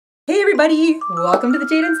everybody! Welcome to the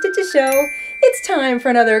Jayda and Stitches show. It's time for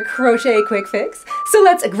another crochet quick fix. So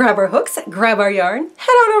let's grab our hooks, grab our yarn,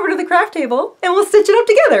 head on over to the craft table, and we'll stitch it up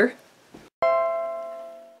together.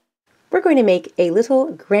 We're going to make a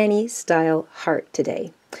little granny style heart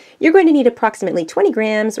today. You're going to need approximately 20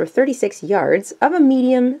 grams or 36 yards of a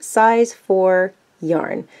medium size 4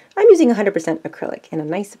 yarn. I'm using 100% acrylic in a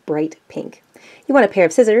nice bright pink. You want a pair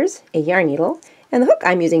of scissors, a yarn needle, and the hook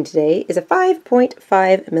I'm using today is a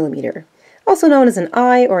 5.5 millimeter, also known as an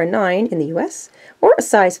I or a 9 in the US, or a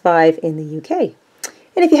size 5 in the UK.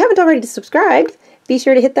 And if you haven't already subscribed, be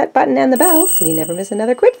sure to hit that button and the bell so you never miss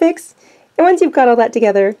another quick fix. And once you've got all that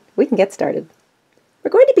together, we can get started.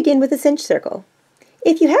 We're going to begin with a cinch circle.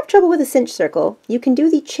 If you have trouble with a cinch circle, you can do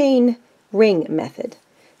the chain ring method.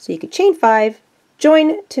 So you could chain 5,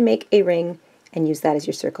 join to make a ring, and use that as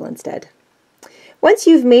your circle instead. Once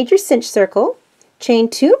you've made your cinch circle, chain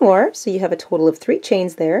 2 more, so you have a total of 3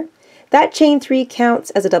 chains there. That chain 3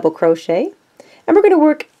 counts as a double crochet, and we're going to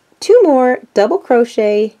work 2 more double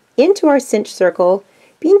crochet into our cinch circle,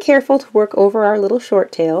 being careful to work over our little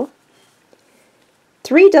short tail.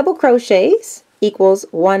 3 double crochets equals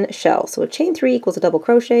 1 shell, so a chain 3 equals a double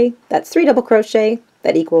crochet. That's 3 double crochet,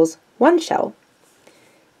 that equals 1 shell.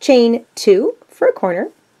 Chain 2 for a corner,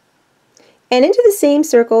 and into the same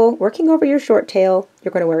circle, working over your short tail,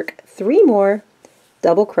 you're going to work 3 more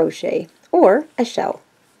double crochet, or a shell.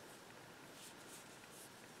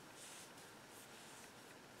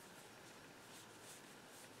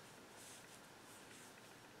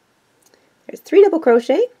 There's 3 double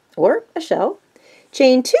crochet, or a shell.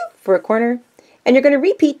 Chain 2 for a corner, and you're going to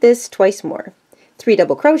repeat this twice more. 3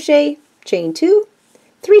 double crochet, chain 2,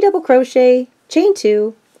 3 double crochet, chain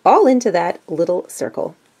 2, all into that little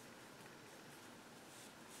circle.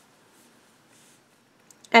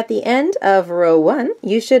 At the end of row 1,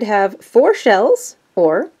 you should have 4 shells,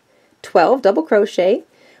 or 12 double crochet.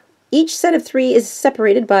 Each set of 3 is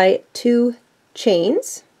separated by 2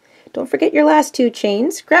 chains. Don't forget your last 2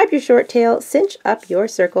 chains. Grab your short tail, cinch up your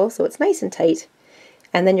circle so it's nice and tight,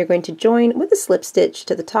 and then you're going to join with a slip stitch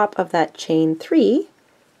to the top of that chain 3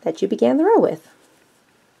 that you began the row with.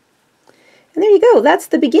 And there you go, that's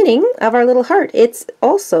the beginning of our little heart. It's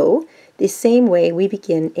also the same way we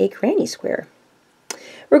begin a granny square.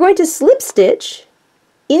 We're going to slip stitch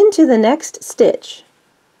into the next stitch.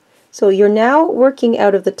 So you're now working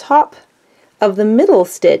out of the top of the middle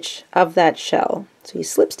stitch of that shell. So you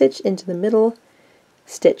slip stitch into the middle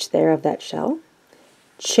stitch there of that shell.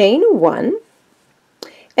 Chain 1,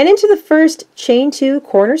 and into the first chain 2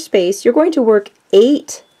 corner space, you're going to work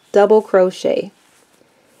 8 double crochet.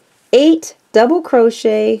 8 double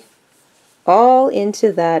crochet all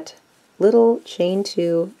into that little chain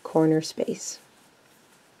 2 corner space.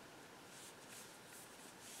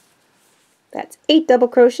 That's 8 double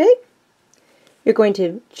crochet. You're going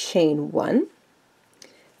to chain 1,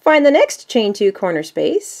 find the next chain 2 corner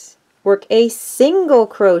space, work a single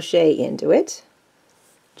crochet into it,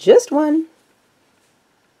 just 1,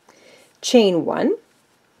 chain 1.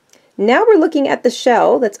 Now we're looking at the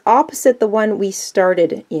shell that's opposite the one we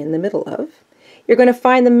started in the middle of. You're going to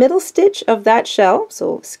find the middle stitch of that shell,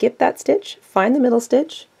 so skip that stitch, find the middle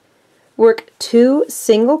stitch, work 2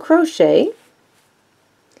 single crochet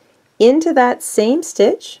into that same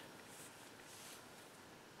stitch,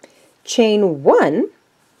 chain 1,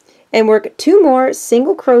 and work 2 more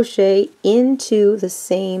single crochet into the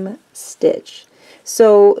same stitch.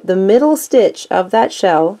 So the middle stitch of that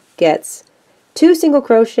shell gets 2 single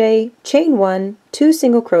crochet, chain 1, 2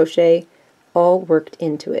 single crochet, all worked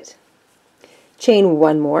into it. Chain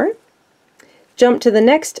 1 more, jump to the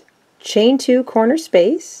next chain 2 corner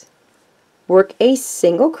space, work a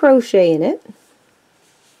single crochet in it,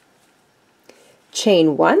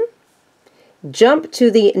 chain 1, jump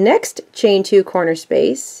to the next chain 2 corner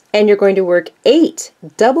space, and you're going to work 8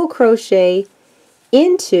 double crochet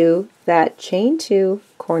into that chain 2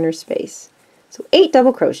 corner space. So 8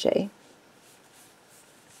 double crochet.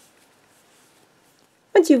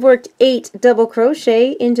 Once you've worked 8 double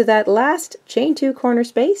crochet into that last chain 2 corner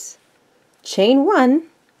space, chain 1,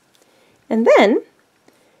 and then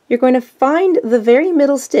you're going to find the very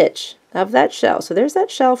middle stitch of that shell. So there's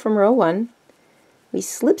that shell from row 1. We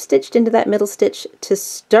slip stitched into that middle stitch to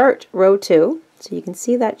start row 2, so you can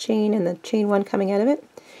see that chain and the chain 1 coming out of it.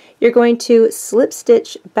 You're going to slip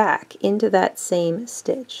stitch back into that same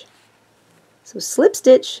stitch. So slip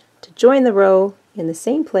stitch to join the row in the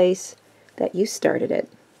same place that you started it.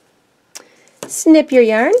 Snip your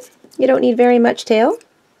yarn. You don't need very much tail.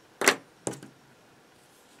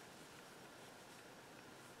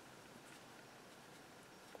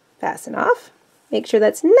 Fasten off. Make sure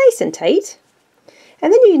that's nice and tight.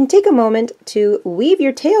 And then you can take a moment to weave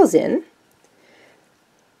your tails in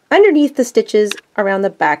underneath the stitches around the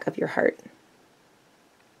back of your heart.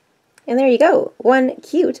 And there you go, one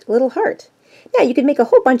cute little heart. Now you could make a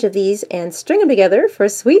whole bunch of these and string them together for a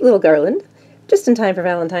sweet little garland, just in time for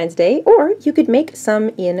Valentine's Day, or you could make some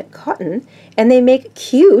in cotton, and they make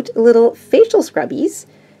cute little facial scrubbies,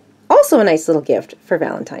 also a nice little gift for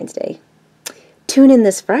Valentine's Day. Tune in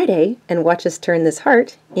this Friday and watch us turn this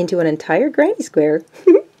heart into an entire granny square.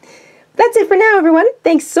 That's it for now, everyone.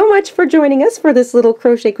 Thanks so much for joining us for this little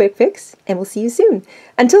crochet quick fix, and we'll see you soon.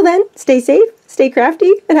 Until then, stay safe, stay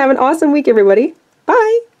crafty, and have an awesome week, everybody.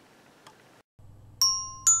 Bye!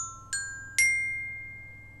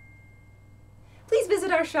 Please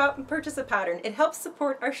visit our shop and purchase a pattern. It helps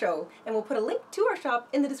support our show, and we'll put a link to our shop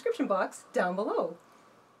in the description box down below.